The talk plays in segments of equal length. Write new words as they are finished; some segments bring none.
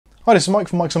Hi, this is Mike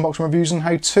from Mike's Unboxing Reviews and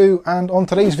How To, and on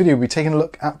today's video we'll be taking a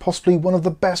look at possibly one of the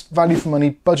best value for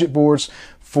money budget boards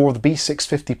for the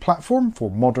B650 platform for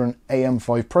modern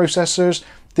AM5 processors.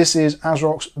 This is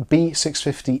ASRock's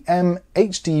B650M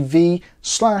HDV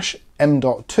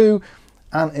M.2,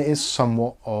 and it is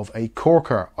somewhat of a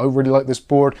corker. I really like this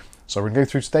board, so we're going to go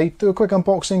through today, do a quick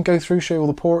unboxing, go through, show you all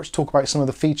the ports, talk about some of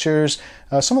the features,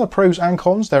 some of the pros and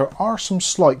cons. There are some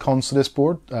slight cons to this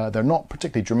board. They're not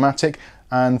particularly dramatic,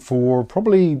 and for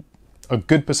probably a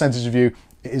good percentage of you,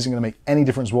 it isn't going to make any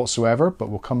difference whatsoever, but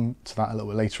we'll come to that a little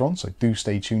bit later on, so do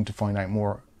stay tuned to find out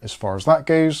more as far as that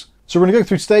goes. So we're going to go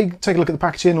through today, take a look at the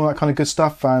packaging, all that kind of good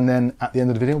stuff, and then at the end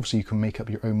of the video, obviously you can make up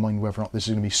your own mind whether or not this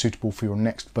is going to be suitable for your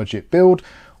next budget build,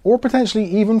 or potentially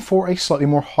even for a slightly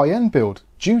more high-end build,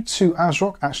 due to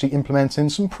ASRock actually implementing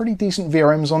some pretty decent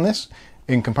VRMs on this.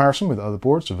 In comparison with other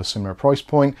boards of a similar price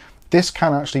point, this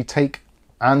can actually take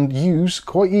and use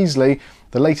quite easily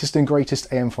the latest and greatest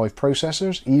AM5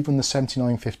 processors, even the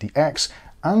 7950X,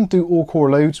 and do all core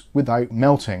loads without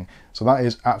melting. So that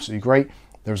is absolutely great.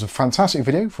 There's a fantastic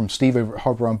video from Steve over at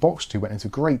Hardware Unboxed who went into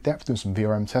great depth doing some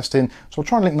VRM testing. So I'll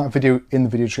try and link that video in the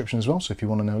video description as well. So if you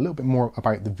want to know a little bit more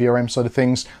about the VRM side of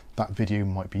things, that video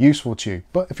might be useful to you.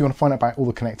 But if you want to find out about all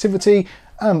the connectivity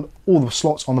and all the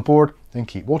slots on the board, then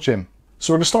keep watching.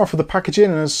 So we're going to start off with the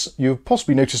packaging, and as you've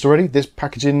possibly noticed already, this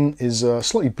packaging is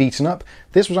slightly beaten up.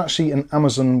 This was actually an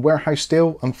Amazon warehouse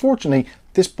deal. Unfortunately,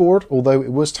 this board, although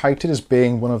it was touted as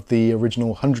being one of the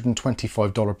original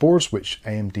 $125 boards, which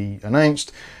AMD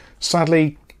announced,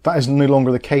 sadly, that is no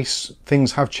longer the case.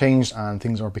 Things have changed and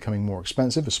things are becoming more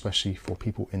expensive, especially for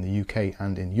people in the UK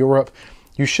and in Europe.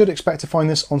 You should expect to find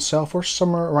this on sale for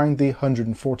somewhere around the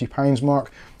 £140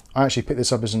 mark. I actually picked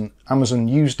this up as an Amazon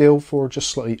used deal for just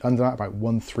slightly under that, about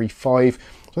 $135. So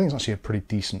I think it's actually a pretty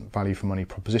decent value for money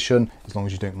proposition, as long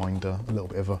as you don't mind a little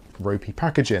bit of a ropey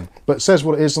packaging. But it says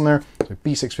what it is on there. So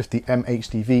B650M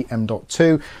HDV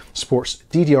M.2 supports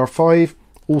DDR5,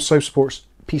 also supports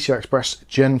PC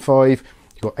ExpressGen 5.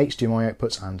 You've got HDMI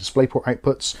outputs and DisplayPort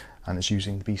outputs, and it's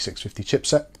using the B650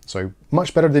 chipset. So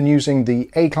much better than using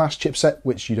the A-class chipset,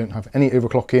 which you don't have any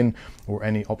overclocking or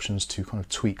any options to kind of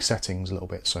tweak settings a little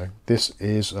bit. So this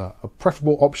is a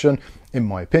preferable option in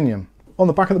my opinion. On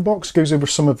the back of the box, it goes over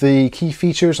some of the key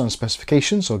features and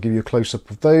specifications. So I'll give you a close-up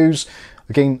of those.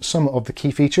 Again, some of the key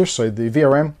features. So the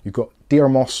VRM, you've got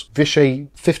DRMOS Vishay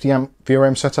 50 amp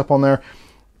VRM setup on there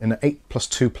in an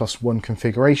 8+2+1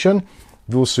 configuration.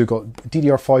 We've also got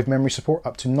DDR5 memory support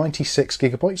up to 96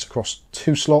 gigabytes across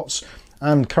 2 slots,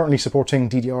 and currently supporting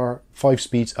DDR5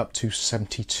 speeds up to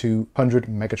 7200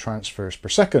 megatransfers per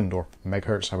second, or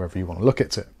megahertz, however you want to look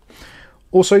at it.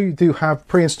 Also, you do have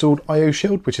pre-installed I/O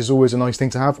shield, which is always a nice thing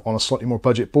to have on a slightly more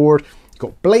budget board. You've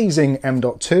got blazing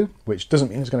M.2, which doesn't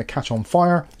mean it's going to catch on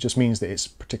fire, it just means that it's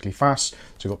particularly fast.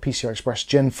 So you've got PC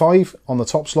ExpressGen 5 on the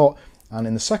top slot, and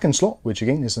in the second slot, which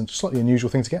again is a slightly unusual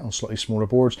thing to get on slightly smaller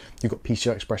boards, you've got PC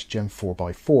ExpressGen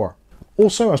 4x4.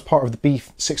 Also, as part of the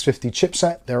B650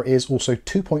 chipset, there is also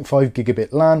 2.5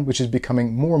 gigabit LAN, which is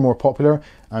becoming more and more popular.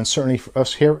 And certainly for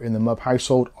us here in the MUB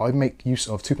household, I make use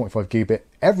of 2.5 gigabit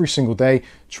every single day,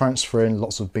 transferring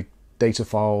lots of big data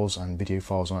files and video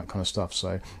files and that kind of stuff.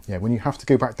 So yeah, when you have to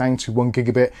go back down to 1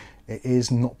 gigabit, it is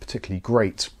not particularly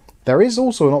great. There is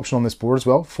also an option on this board as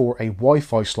well for a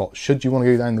Wi-Fi slot, should you want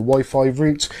to go down the Wi-Fi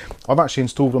route. I've actually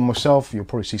installed one myself. You'll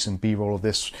probably see some B-roll of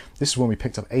this. This is one we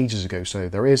picked up ages ago. So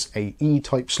there is a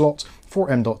E-type slot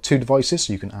for M.2 devices,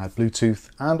 so you can add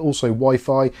Bluetooth and also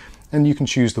Wi-Fi, and you can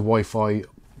choose the Wi-Fi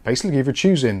basically if you're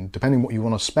choosing, depending what you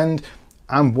want to spend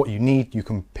and what you need, you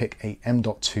can pick a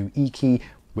M.2 E key,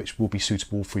 which will be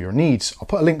suitable for your needs. I'll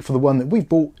put a link for the one that we've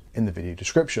bought in the video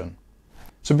description.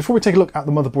 So before we take a look at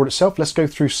the motherboard itself, let's go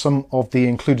through some of the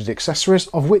included accessories,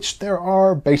 of which there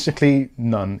are basically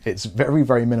none. It's very,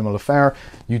 very minimal affair.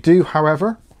 You do,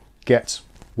 however, get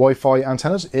Wi-Fi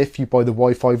antennas if you buy the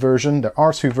Wi-Fi version. There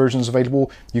are 2 versions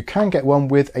available. You can get one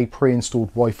with a pre-installed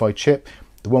Wi-Fi chip.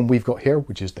 The one we've got here,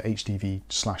 which is the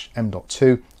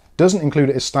HDV/M.2, doesn't include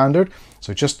it as standard.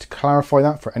 So just to clarify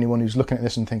that for anyone who's looking at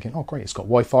this and thinking, oh great, it's got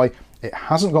Wi-Fi. It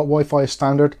hasn't got Wi-Fi as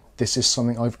standard. This is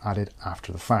something I've added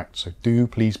after the fact, so do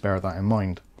please bear that in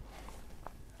mind.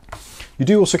 You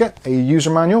do also get a user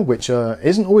manual, which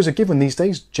isn't always a given these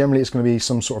days. Generally, it's going to be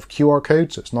some sort of QR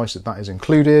code, so it's nice that that is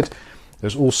included.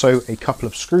 There's also a couple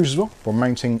of screws as well for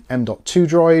mounting M.2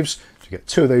 drives, so you get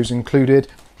 2 of those included.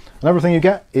 Another thing you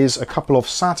get is a couple of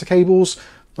SATA cables.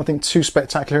 Nothing too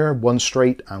spectacular, one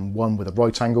straight and one with a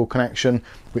right angle connection,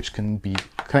 which can be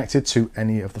connected to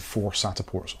any of the 4 SATA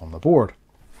ports on the board.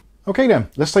 Okay then,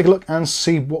 let's take a look and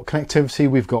see what connectivity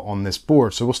we've got on this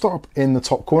board. So we'll start up in the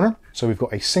top corner. So we've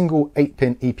got a single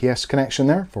 8-pin EPS connection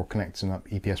there for connecting up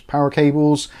EPS power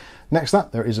cables. Next to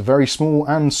that, there is a very small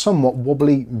and somewhat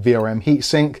wobbly VRM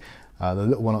heatsink. The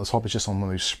little one at the top is just on one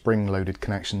of those spring-loaded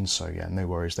connections, so yeah, no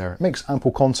worries there. It makes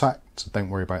ample contact, so don't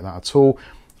worry about that at all.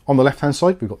 On the left-hand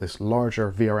side, we've got this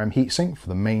larger VRM heatsink for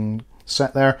the main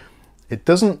set there. It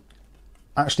doesn't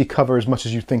actually cover as much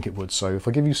as you think it would, so if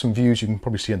I give you some views, you can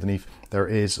probably see underneath there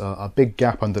is a big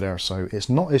gap under there, so it's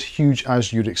not as huge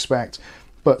as you'd expect,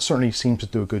 but certainly seems to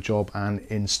do a good job. And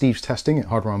in Steve's testing at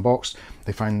Hardware Unboxed,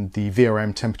 they found the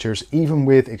VRM temperatures, even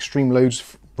with extreme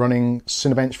loads running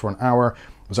Cinebench for an hour,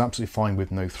 was absolutely fine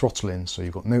with no throttling, so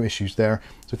you've got no issues there.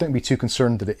 So don't be too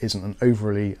concerned that it isn't an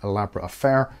overly elaborate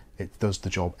affair. It does the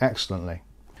job excellently.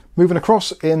 Moving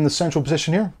across in the central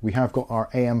position here, we have got our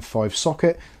AM5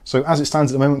 socket. So as it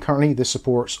stands at the moment currently, this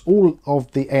supports all of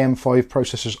the AM5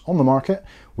 processors on the market,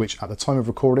 which at the time of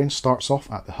recording starts off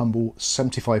at the humble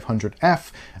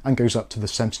 7500F and goes up to the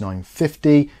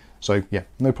 7950. So yeah,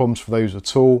 no problems for those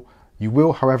at all. You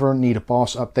will, however, need a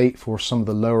BIOS update for some of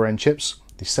the lower end chips.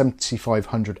 The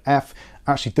 7500F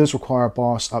actually does require a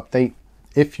BIOS update.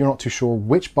 If you're not too sure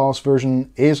which BIOS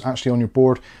version is actually on your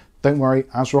board, don't worry,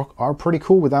 ASRock are pretty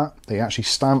cool with that. They actually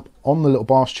stamp on the little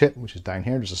BIOS chip, which is down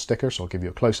here, there's a sticker, so I'll give you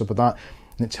a close-up of that,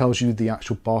 and it tells you the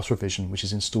actual BIOS revision which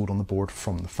is installed on the board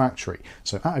from the factory.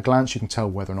 So at a glance you can tell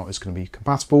whether or not it's going to be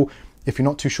compatible. If you're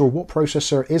not too sure what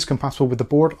processor is compatible with the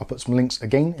board, I'll put some links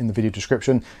again in the video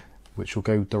description, which will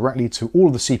go directly to all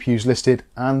of the CPUs listed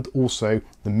and also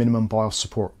the minimum BIOS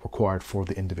support required for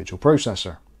the individual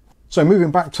processor. So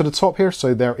moving back to the top here,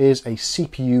 so there is a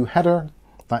CPU header.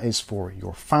 That is for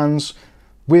your fans.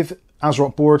 With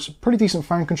ASRock boards, pretty decent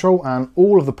fan control, and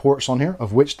all of the ports on here,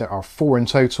 of which there are 4 in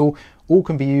total, all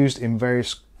can be used in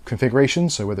various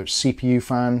configurations. So whether it's CPU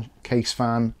fan, case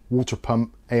fan, water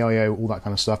pump, AIO, all that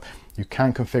kind of stuff, you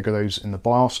can configure those in the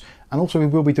BIOS. And also we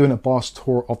will be doing a BIOS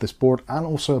tour of this board and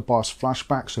also a BIOS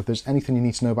flashback. So if there's anything you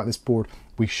need to know about this board,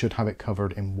 we should have it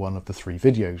covered in one of the 3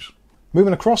 videos.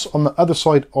 Moving across on the other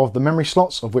side of the memory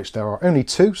slots, of which there are only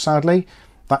 2, sadly.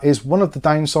 That is one of the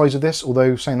downsides of this,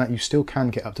 although saying that, you still can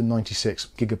get up to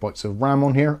 96 gigabytes of RAM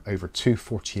on here over 2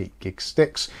 48 gig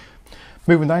sticks.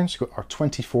 Moving down, so you've got our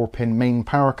 24-pin main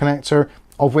power connector,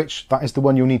 of which that is the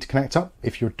one you'll need to connect up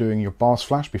if you're doing your BIOS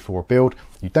flash before build.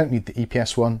 You don't need the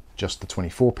EPS one, just the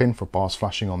 24-pin for BIOS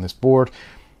flashing on this board.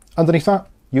 Underneath that,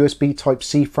 USB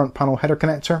Type-C front panel header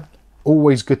connector.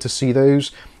 Always good to see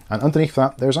those. And underneath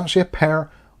that, there's actually a pair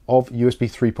of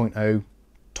USB 3.0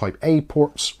 Type A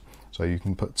ports. So you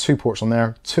can put 2 ports on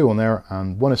there, 2 on there,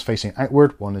 and one is facing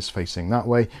outward, one is facing that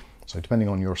way. So depending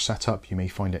on your setup, you may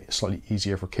find it slightly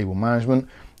easier for cable management.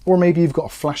 Or maybe you've got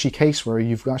a flashy case where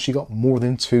you've actually got more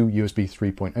than 2 USB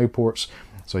 3.0 ports,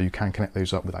 so you can connect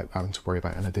those up without having to worry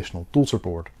about an additional daughter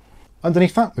board.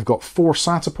 Underneath that, we've got 4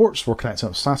 SATA ports for connecting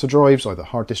up SATA drives, either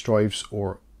hard disk drives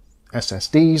or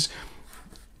SSDs.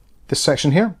 This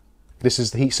section here, this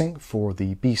is the heatsink for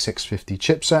the B650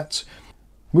 chipset.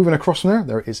 Moving across from there,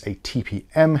 there is a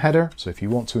TPM header. So if you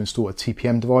want to install a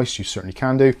TPM device, you certainly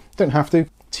can do. Don't have to.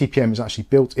 TPM is actually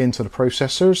built into the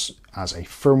processors as a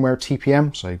firmware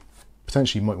TPM. So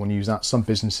potentially you might want to use that. Some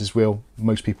businesses will.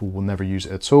 Most people will never use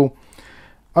it at all.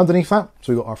 Underneath that,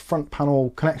 so we've got our front panel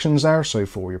connections there. So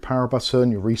for your power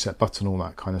button, your reset button, all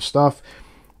that kind of stuff.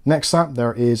 Next to that,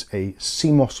 there is a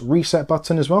CMOS reset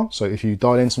button as well. So if you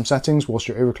dial in some settings whilst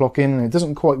you're overclocking and it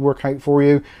doesn't quite work out for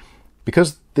you,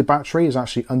 because the battery is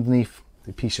actually underneath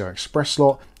the PCI Express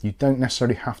slot, you don't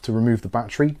necessarily have to remove the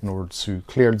battery in order to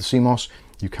clear the CMOS.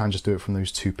 You can just do it from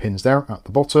those 2 pins there at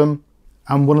the bottom.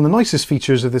 And one of the nicest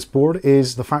features of this board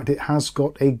is the fact it has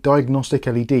got a diagnostic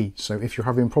LED. So if you're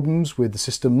having problems with the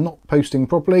system not posting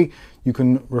properly, you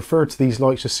can refer to these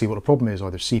lights to see what the problem is,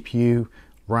 either CPU,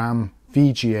 RAM,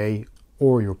 VGA,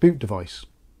 or your boot device.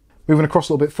 Moving across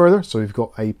a little bit further, so we've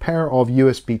got a pair of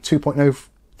USB 2.0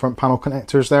 front panel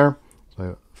connectors there.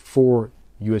 So 4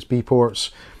 USB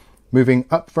ports. Moving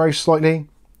up very slightly,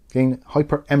 again,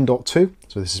 Hyper M.2.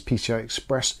 So this is PCI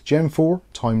Express Gen 4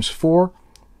 times 4.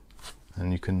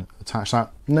 And you can attach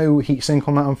that. No heatsink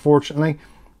on that, unfortunately,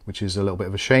 which is a little bit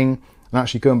of a shame. And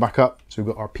actually going back up, so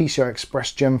we've got our PCI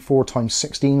Express Gen 4 times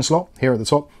 16 slot here at the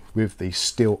top with the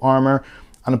steel armor.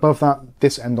 And above that,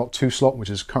 this M.2 slot, which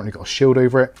has currently got a shield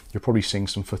over it. You're probably seeing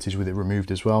some footage with it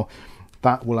removed as well.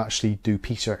 That will actually do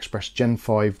PCI Express Gen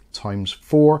 5 times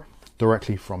 4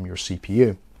 directly from your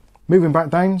CPU. Moving back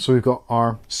down, so we've got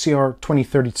our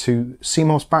CR2032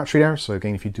 CMOS battery there. So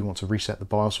again, if you do want to reset the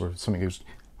BIOS or if something goes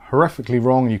horrifically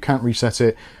wrong and you can't reset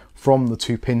it from the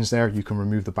 2 pins there, you can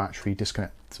remove the battery,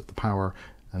 disconnect the power,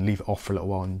 and leave it off for a little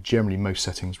while, and generally most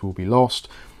settings will be lost.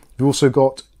 You've also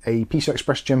got a PC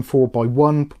ExpressGen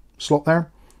 4x1 slot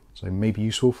there, so maybe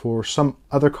useful for some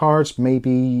other cards,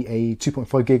 maybe a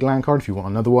 2.5 gig LAN card if you want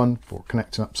another one for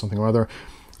connecting up something or other.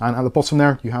 And at the bottom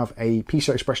there, you have a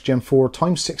PCI Express Gen 4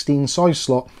 x16 size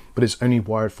slot, but it's only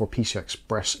wired for PCI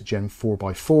Express Gen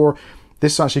 4x4.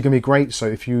 This is actually going to be great, so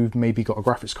if you've maybe got a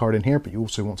graphics card in here, but you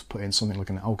also want to put in something like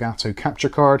an Elgato capture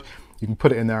card, you can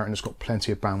put it in there and it's got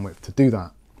plenty of bandwidth to do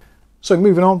that. So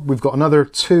moving on, we've got another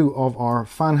 2 of our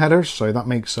fan headers, so that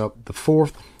makes up the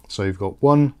 4th. So you've got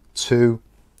 1, 2,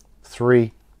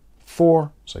 3,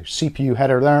 4, so CPU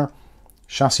header there,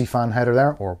 chassis fan header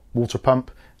there, or water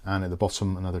pump, and at the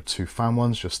bottom another 2 fan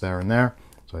ones just there and there,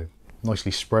 so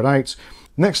nicely spread out.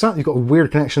 Next up, you've got a weird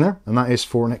connection there, and that is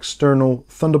for an external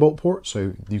Thunderbolt port,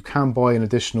 so you can buy an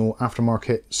additional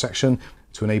aftermarket section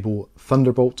to enable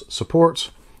Thunderbolt support.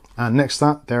 And next to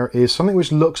that, there is something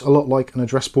which looks a lot like an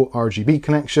addressable RGB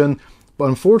connection, but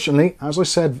unfortunately, as I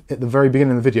said at the very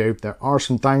beginning of the video, there are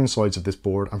some downsides of this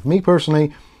board, and for me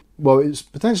personally, well, it's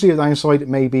potentially a downside, it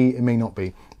may be, it may not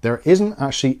be. There isn't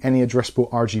actually any addressable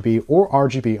RGB or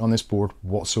RGB on this board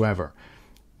whatsoever.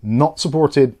 Not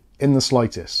supported in the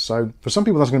slightest. So for some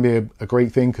people that's going to be a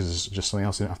great thing because it's just something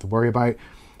else you don't have to worry about.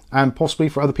 And possibly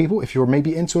for other people, if you're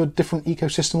maybe into a different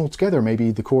ecosystem altogether,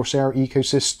 maybe the Corsair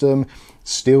ecosystem,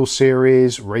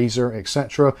 SteelSeries, Razer,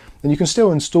 etc., then you can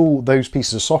still install those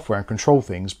pieces of software and control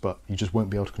things, but you just won't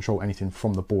be able to control anything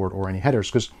from the board or any headers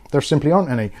because there simply aren't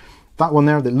any. That one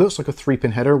there that looks like a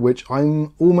 3-pin header, which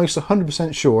I'm almost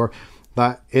 100% sure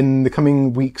that in the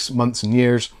coming weeks, months and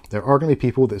years, there are going to be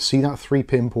people that see that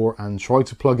 3-pin port and try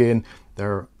to plug in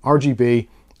their RGB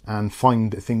and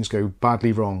find that things go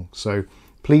badly wrong. So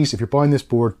please, if you're buying this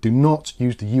board, do not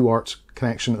use the UART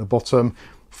connection at the bottom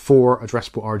for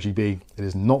addressable RGB. It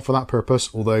is not for that purpose,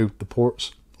 although the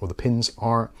ports or the pins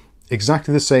are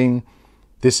exactly the same.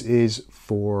 This is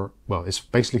for, well, it's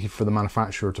basically for the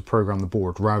manufacturer to program the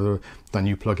board rather than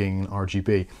you plugging in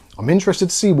RGB. I'm interested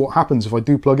to see what happens if I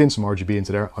do plug in some RGB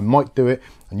into there. I might do it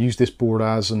and use this board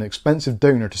as an expensive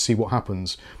donor to see what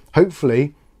happens.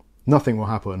 Hopefully nothing will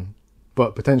happen,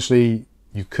 but potentially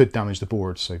you could damage the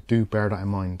board, so do bear that in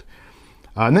mind.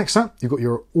 Next up, you've got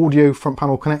your audio front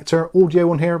panel connector. Audio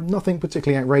on here, nothing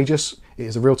particularly outrageous. It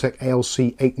is a Realtek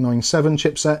ALC897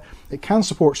 chipset. It can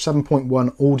support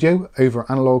 7.1 audio over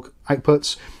analog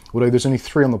outputs, although there's only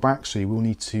 3 on the back, so you will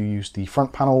need to use the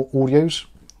front panel audios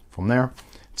from there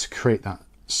to create that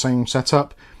same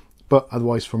setup. But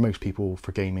otherwise, for most people,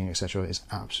 for gaming, etc., it's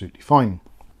absolutely fine.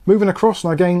 Moving across,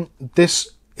 now again,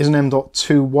 this is an M.2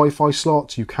 Wi-Fi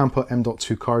slot. You can put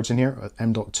M.2 cards in here, an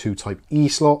M.2 Type E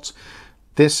slot.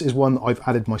 This is one that I've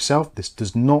added myself. This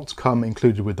does not come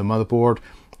included with the motherboard.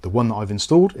 The one that I've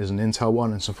installed is an Intel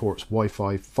one and supports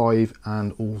Wi-Fi 5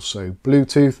 and also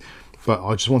Bluetooth, but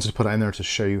I just wanted to put it in there to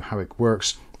show you how it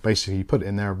works. Basically, you put it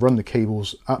in there, run the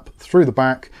cables up through the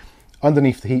back,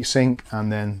 underneath the heatsink, and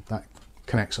then that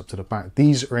connects up to the back.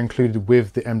 These are included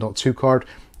with the M.2 card.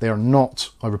 They are not,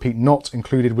 I repeat, not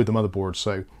included with the motherboard.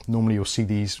 So normally you'll see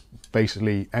these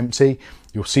basically empty.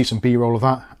 You'll see some B-roll of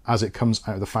that as it comes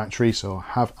out of the factory. So I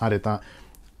have added that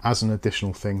as an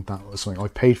additional thing. That was something I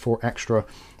paid for extra.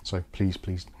 So please,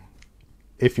 please,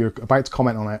 if you're about to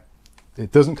comment on it,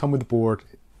 it doesn't come with the board.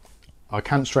 I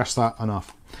can't stress that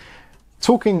enough.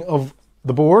 Talking of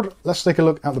the board, let's take a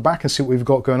look at the back and see what we've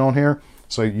got going on here.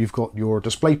 So you've got your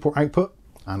DisplayPort output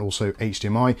and also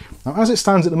HDMI. Now, as it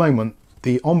stands at the moment,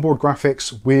 the onboard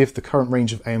graphics with the current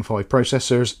range of AM5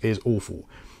 processors is awful.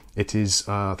 It is,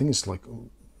 I think it's like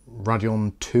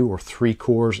Radeon 2 or 3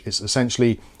 cores. It's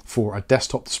essentially for a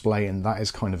desktop display, and that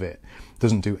is kind of it.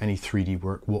 Doesn't do any 3D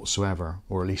work whatsoever,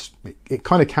 or at least it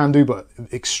kind of can do, but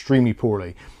extremely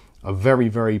poorly. A very,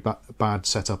 very bad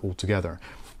setup altogether.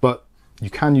 But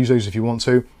you can use those if you want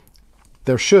to.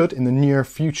 There should, in the near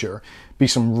future, be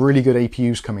some really good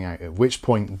APUs coming out, at which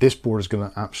point this board is going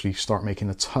to actually start making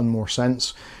a ton more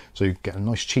sense. So you get a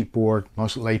nice cheap board,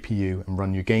 nice little APU, and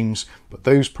run your games. But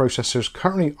those processors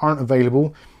currently aren't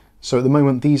available. So at the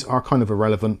moment, these are kind of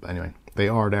irrelevant. But anyway, they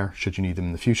are there should you need them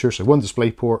in the future. So one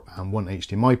DisplayPort and one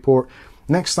HDMI port.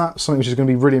 Next, something which is going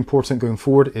to be really important going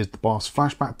forward is the BIOS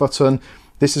flashback button.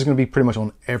 This is going to be pretty much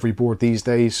on every board these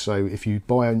days. So if you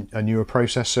buy a newer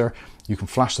processor, you can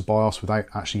flash the BIOS without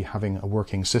actually having a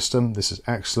working system. This is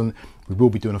excellent. We will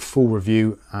be doing a full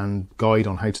review and guide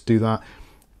on how to do that.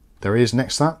 There is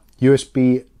next to that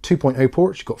USB 2.0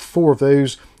 ports. You've got 4 of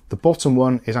those. The bottom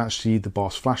one is actually the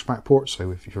BIOS flashback port. So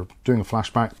if you're doing a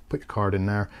flashback, put your card in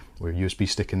there or your USB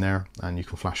stick in there and you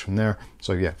can flash from there.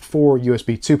 So yeah, 4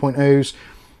 USB 2.0s.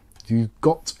 You've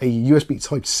got a USB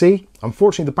Type-C.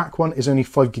 Unfortunately, the back one is only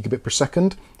 5 gigabit per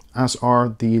second, as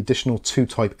are the additional 2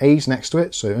 Type-A's next to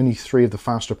it, so only 3 of the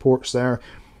faster ports there.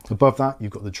 Above that,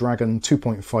 you've got the Dragon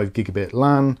 2.5 gigabit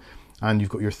LAN, and you've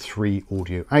got your 3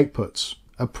 audio outputs.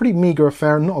 A pretty meager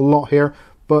affair, not a lot here,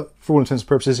 but for all intents and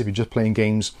purposes, if you're just playing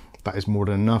games, that is more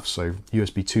than enough. So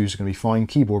USB 2s are going to be fine.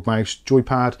 Keyboard, mouse,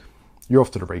 joypad, you're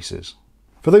off to the races.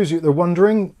 For those of you that are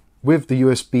wondering, with the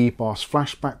USB BOS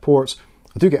flashback ports,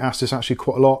 I do get asked this actually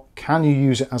quite a lot. Can you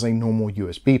use it as a normal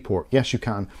USB port? Yes, you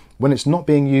can. When it's not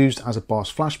being used as a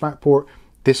BOS flashback port,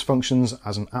 this functions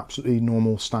as an absolutely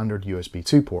normal standard USB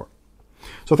 2 port.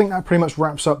 So I think that pretty much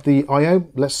wraps up the I/O.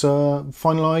 Let's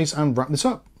finalize and wrap this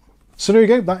up. So there you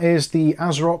go. That is the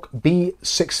ASRock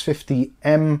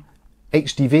B650M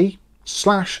HDV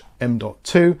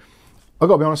 /M.2. I've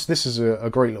got to be honest, this is a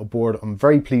great little board. I'm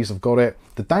very pleased I've got it.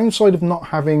 The downside of not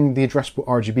having the addressable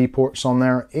RGB ports on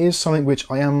there is something which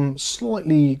I am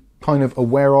slightly kind of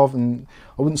aware of, and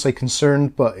I wouldn't say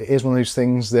concerned, but it is one of those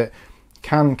things that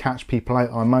can catch people out.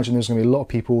 I imagine there's going to be a lot of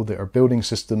people that are building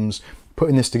systems,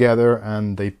 putting this together,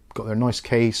 and they've got their nice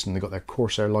case and they've got their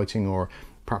Corsair lighting, or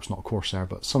perhaps not Corsair,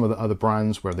 but some of the other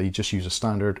brands where they just use a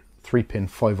standard 3-pin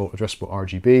 5-volt addressable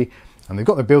RGB, and they've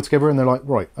got their build together and they're like,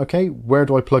 right, okay, where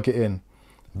do I plug it in?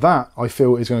 That, I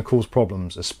feel, is going to cause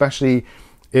problems, especially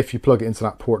if you plug it into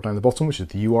that port down the bottom, which is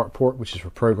the UART port, which is for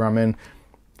programming.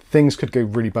 Things could go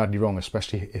really badly wrong,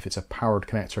 especially if it's a powered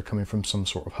connector coming from some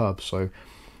sort of hub. So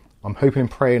I'm hoping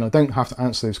and praying I don't have to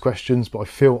answer those questions, but I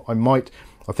feel I might.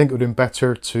 I think it would have been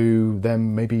better to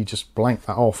them maybe just blank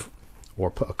that off or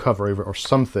put a cover over it or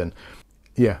something.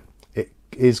 Yeah, it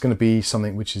is going to be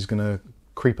something which is going to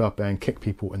creep up and kick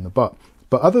people in the butt.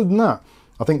 But other than that,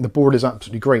 I think the board is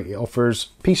absolutely great. It offers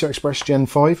PC ExpressGen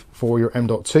 5 for your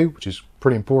M.2, which is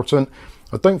pretty important.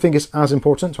 I don't think it's as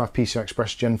important to have PC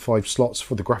ExpressGen 5 slots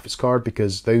for the graphics card,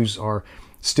 because those are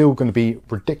still going to be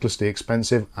ridiculously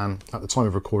expensive, and at the time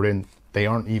of recording, they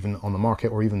aren't even on the market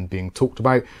or even being talked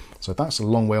about. So that's a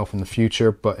long way off in the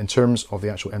future. But in terms of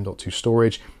the actual M.2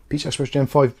 storage, PC ExpressGen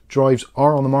 5 drives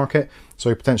are on the market,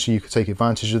 so potentially you could take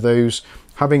advantage of those.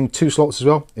 Having 2 slots as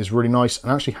well is really nice,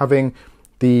 and actually having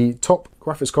the top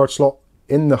graphics card slot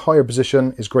in the higher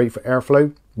position is great for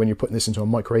airflow when you're putting this into a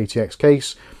micro ATX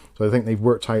case. So I think they've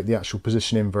worked out the actual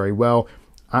positioning very well.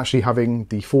 Actually having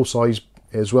the full size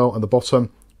as well at the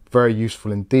bottom, very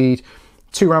useful indeed.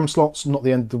 2 RAM slots, not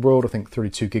the end of the world. I think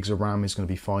 32 gigs of RAM is going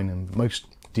to be fine, and most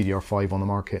DDR5 on the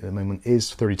market at the moment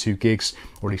is 32 gigs,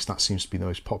 or at least that seems to be the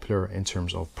most popular in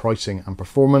terms of pricing and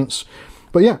performance.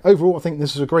 But yeah, overall, I think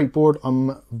this is a great board.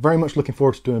 I'm very much looking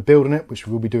forward to doing a build on it, which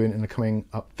we will be doing in the coming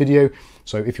up video.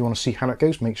 So if you want to see how that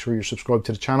goes, make sure you're subscribed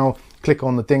to the channel, click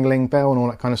on the ding-a-ling bell and all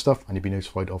that kind of stuff, and you'll be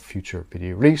notified of future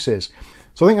video releases.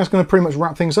 So I think that's going to pretty much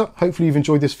wrap things up. Hopefully you've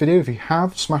enjoyed this video. If you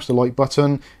have, smash the like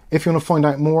button. If you want to find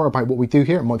out more about what we do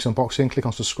here at Mike's Unboxing, click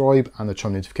on subscribe and the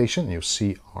chime notification, and you'll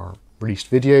see our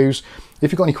released videos.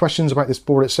 If you've got any questions about this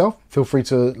board itself, feel free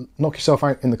to knock yourself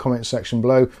out in the comment section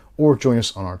below, or join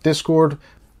us on our Discord.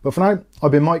 But for now,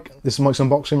 I've been Mike. This is Mike's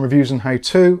Unboxing, Reviews and How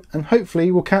To, and hopefully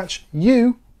we'll catch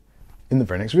you in the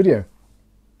very next video.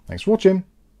 Thanks for watching.